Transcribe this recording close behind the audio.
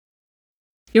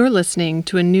You're listening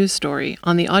to a news story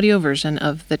on the audio version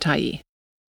of The Tyee.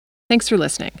 Thanks for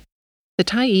listening. The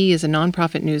Tyee is a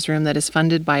nonprofit newsroom that is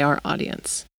funded by our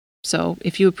audience. So,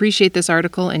 if you appreciate this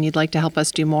article and you'd like to help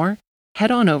us do more,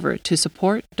 head on over to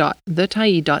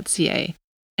support.thetyee.ca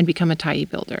and become a Tyee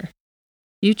builder.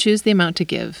 You choose the amount to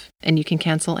give, and you can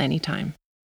cancel anytime.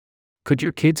 Could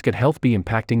your kids' gut health be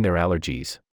impacting their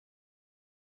allergies?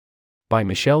 By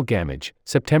Michelle Gamage,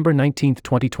 September 19,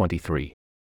 2023.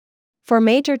 For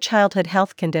major childhood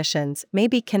health conditions may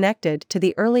be connected to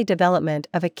the early development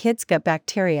of a kid's gut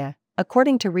bacteria,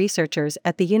 according to researchers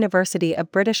at the University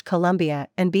of British Columbia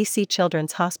and BC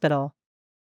Children's Hospital.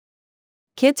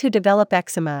 Kids who develop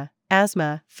eczema,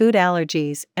 asthma, food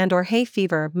allergies, and/or hay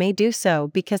fever may do so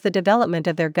because the development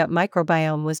of their gut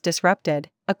microbiome was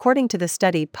disrupted, according to the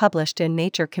study published in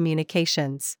Nature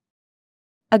Communications.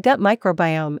 A gut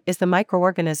microbiome is the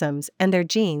microorganisms and their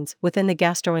genes within the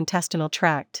gastrointestinal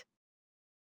tract.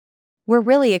 We're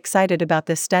really excited about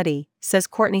this study, says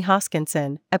Courtney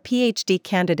Hoskinson, a PhD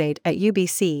candidate at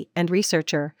UBC and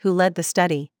researcher who led the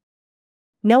study.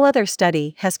 No other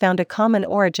study has found a common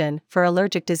origin for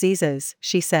allergic diseases,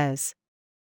 she says.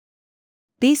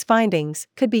 These findings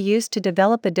could be used to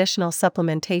develop additional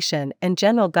supplementation and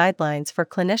general guidelines for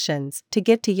clinicians to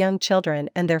give to young children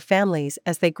and their families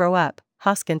as they grow up,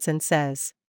 Hoskinson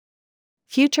says.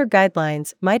 Future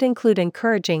guidelines might include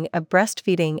encouraging of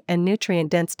breastfeeding and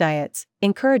nutrient-dense diets,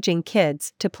 encouraging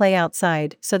kids to play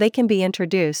outside so they can be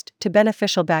introduced to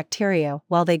beneficial bacteria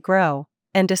while they grow,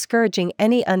 and discouraging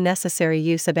any unnecessary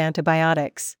use of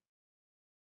antibiotics.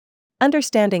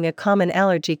 Understanding a common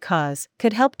allergy cause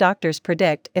could help doctors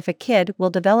predict if a kid will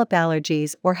develop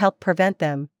allergies or help prevent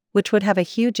them, which would have a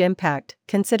huge impact,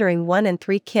 considering 1 in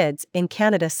 3 kids in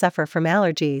Canada suffer from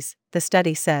allergies, the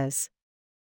study says.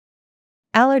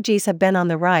 Allergies have been on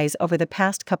the rise over the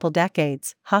past couple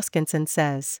decades, Hoskinson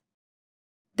says.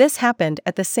 This happened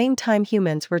at the same time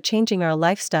humans were changing our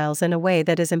lifestyles in a way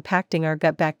that is impacting our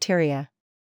gut bacteria.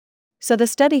 So the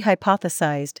study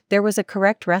hypothesized there was a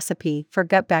correct recipe for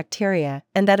gut bacteria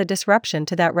and that a disruption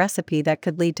to that recipe that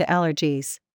could lead to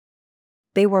allergies.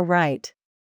 They were right.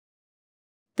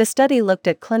 The study looked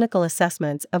at clinical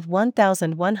assessments of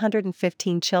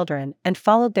 1,115 children and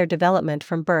followed their development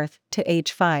from birth to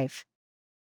age 5.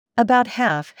 About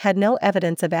half had no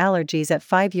evidence of allergies at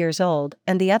 5 years old,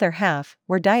 and the other half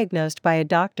were diagnosed by a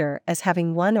doctor as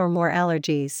having 1 or more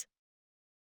allergies.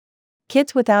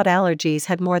 Kids without allergies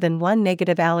had more than 1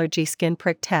 negative allergy skin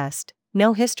prick test,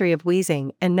 no history of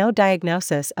wheezing, and no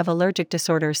diagnosis of allergic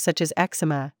disorders such as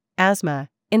eczema, asthma,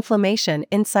 inflammation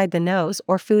inside the nose,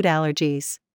 or food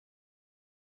allergies.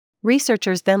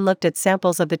 Researchers then looked at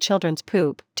samples of the children's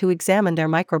poop to examine their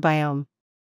microbiome.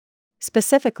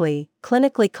 Specifically,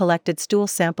 clinically collected stool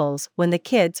samples when the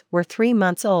kids were 3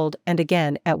 months old and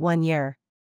again at 1 year.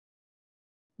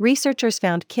 Researchers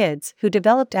found kids who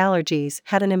developed allergies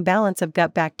had an imbalance of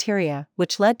gut bacteria,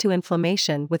 which led to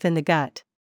inflammation within the gut.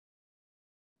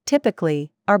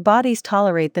 Typically, our bodies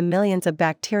tolerate the millions of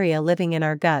bacteria living in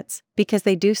our guts because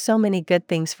they do so many good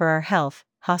things for our health,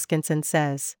 Hoskinson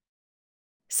says.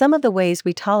 Some of the ways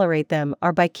we tolerate them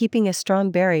are by keeping a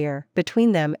strong barrier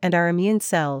between them and our immune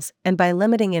cells and by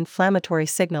limiting inflammatory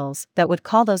signals that would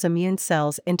call those immune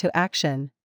cells into action.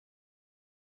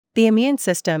 The immune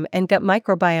system and gut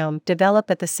microbiome develop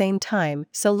at the same time,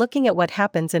 so looking at what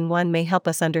happens in one may help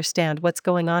us understand what's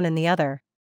going on in the other.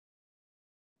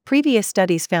 Previous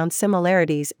studies found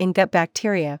similarities in gut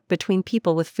bacteria between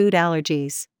people with food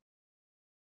allergies.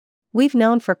 We've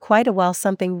known for quite a while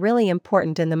something really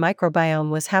important in the microbiome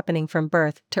was happening from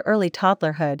birth to early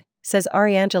toddlerhood, says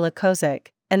Ariangela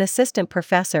Kozik, an assistant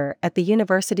professor at the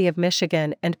University of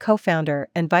Michigan and co-founder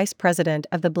and vice president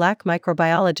of the Black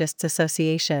Microbiologists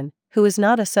Association, who is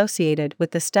not associated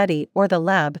with the study or the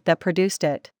lab that produced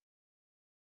it.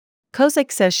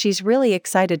 Kozik says she's really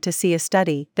excited to see a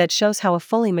study that shows how a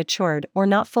fully matured or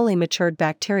not fully matured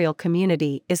bacterial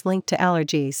community is linked to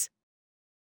allergies.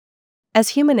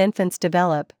 As human infants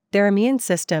develop, their immune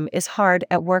system is hard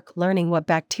at work learning what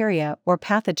bacteria or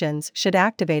pathogens should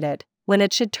activate it, when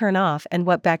it should turn off, and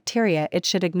what bacteria it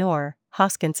should ignore,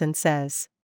 Hoskinson says.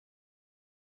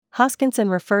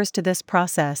 Hoskinson refers to this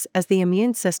process as the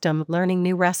immune system learning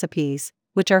new recipes,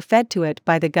 which are fed to it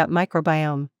by the gut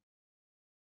microbiome.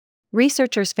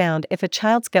 Researchers found if a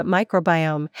child's gut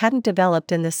microbiome hadn't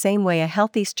developed in the same way a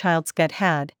healthy child's gut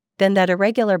had, then that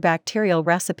irregular bacterial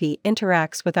recipe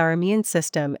interacts with our immune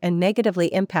system and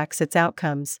negatively impacts its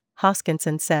outcomes,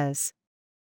 Hoskinson says.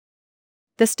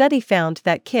 The study found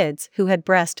that kids who had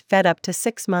breastfed up to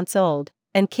 6 months old,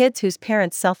 and kids whose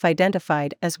parents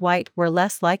self-identified as white were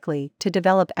less likely to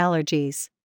develop allergies.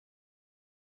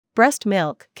 Breast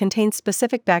milk contains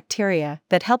specific bacteria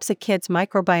that helps a kid's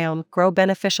microbiome grow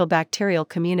beneficial bacterial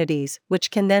communities, which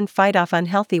can then fight off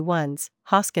unhealthy ones,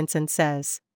 Hoskinson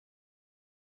says.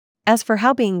 As for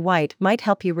how being white might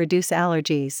help you reduce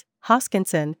allergies,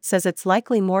 Hoskinson says it's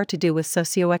likely more to do with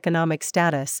socioeconomic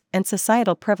status and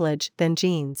societal privilege than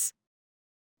genes.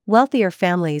 Wealthier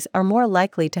families are more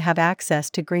likely to have access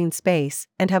to green space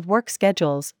and have work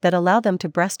schedules that allow them to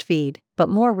breastfeed, but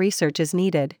more research is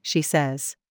needed, she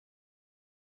says.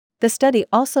 The study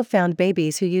also found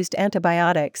babies who used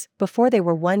antibiotics before they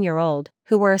were 1 year old,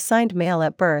 who were assigned male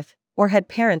at birth, or had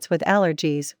parents with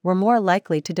allergies, were more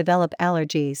likely to develop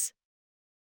allergies.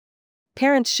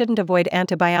 Parents shouldn't avoid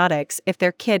antibiotics if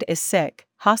their kid is sick,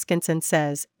 Hoskinson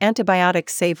says.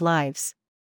 Antibiotics save lives.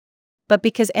 But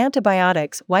because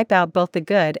antibiotics wipe out both the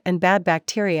good and bad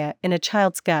bacteria in a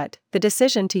child's gut, the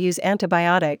decision to use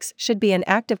antibiotics should be an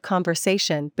active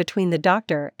conversation between the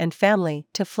doctor and family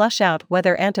to flush out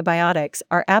whether antibiotics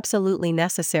are absolutely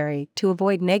necessary to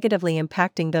avoid negatively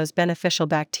impacting those beneficial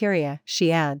bacteria,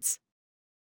 she adds.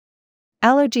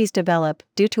 Allergies develop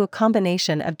due to a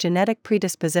combination of genetic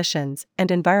predispositions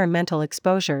and environmental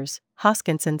exposures,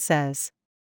 Hoskinson says.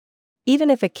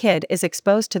 Even if a kid is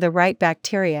exposed to the right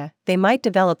bacteria, they might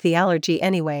develop the allergy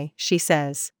anyway, she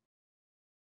says.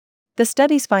 The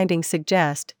study's findings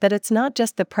suggest that it's not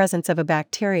just the presence of a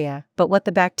bacteria, but what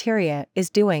the bacteria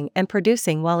is doing and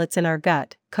producing while it's in our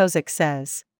gut, Kozik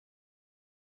says.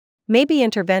 Maybe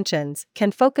interventions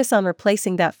can focus on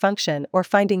replacing that function or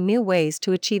finding new ways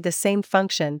to achieve the same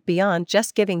function beyond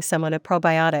just giving someone a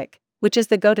probiotic, which is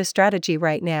the go-to strategy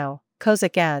right now,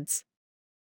 Kozik adds.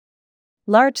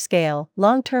 Large-scale,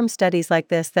 long-term studies like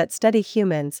this that study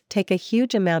humans take a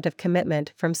huge amount of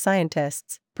commitment from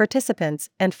scientists, participants,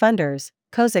 and funders,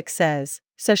 Kozik says,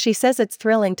 so she says it's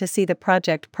thrilling to see the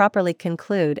project properly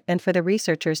conclude and for the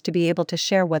researchers to be able to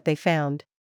share what they found.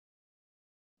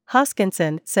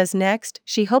 Hoskinson says next,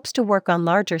 she hopes to work on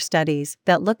larger studies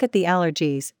that look at the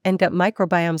allergies and gut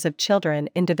microbiomes of children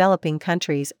in developing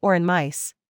countries or in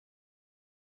mice.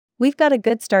 We've got a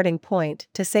good starting point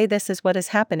to say this is what is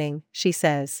happening, she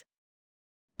says.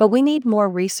 But we need more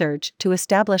research to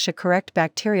establish a correct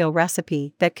bacterial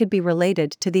recipe that could be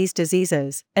related to these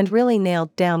diseases and really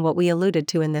nail down what we alluded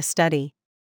to in this study.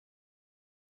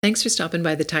 Thanks for stopping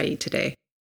by the Tyee today.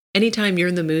 Anytime you're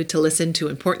in the mood to listen to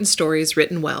important stories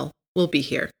written well, we'll be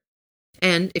here.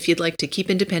 And if you'd like to keep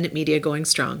independent media going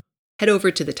strong, head over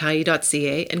to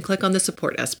thetyee.ca and click on the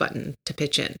Support Us button to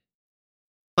pitch in.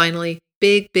 Finally,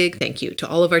 big thank you to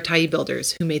all of our Tyee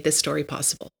builders who made this story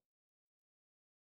possible.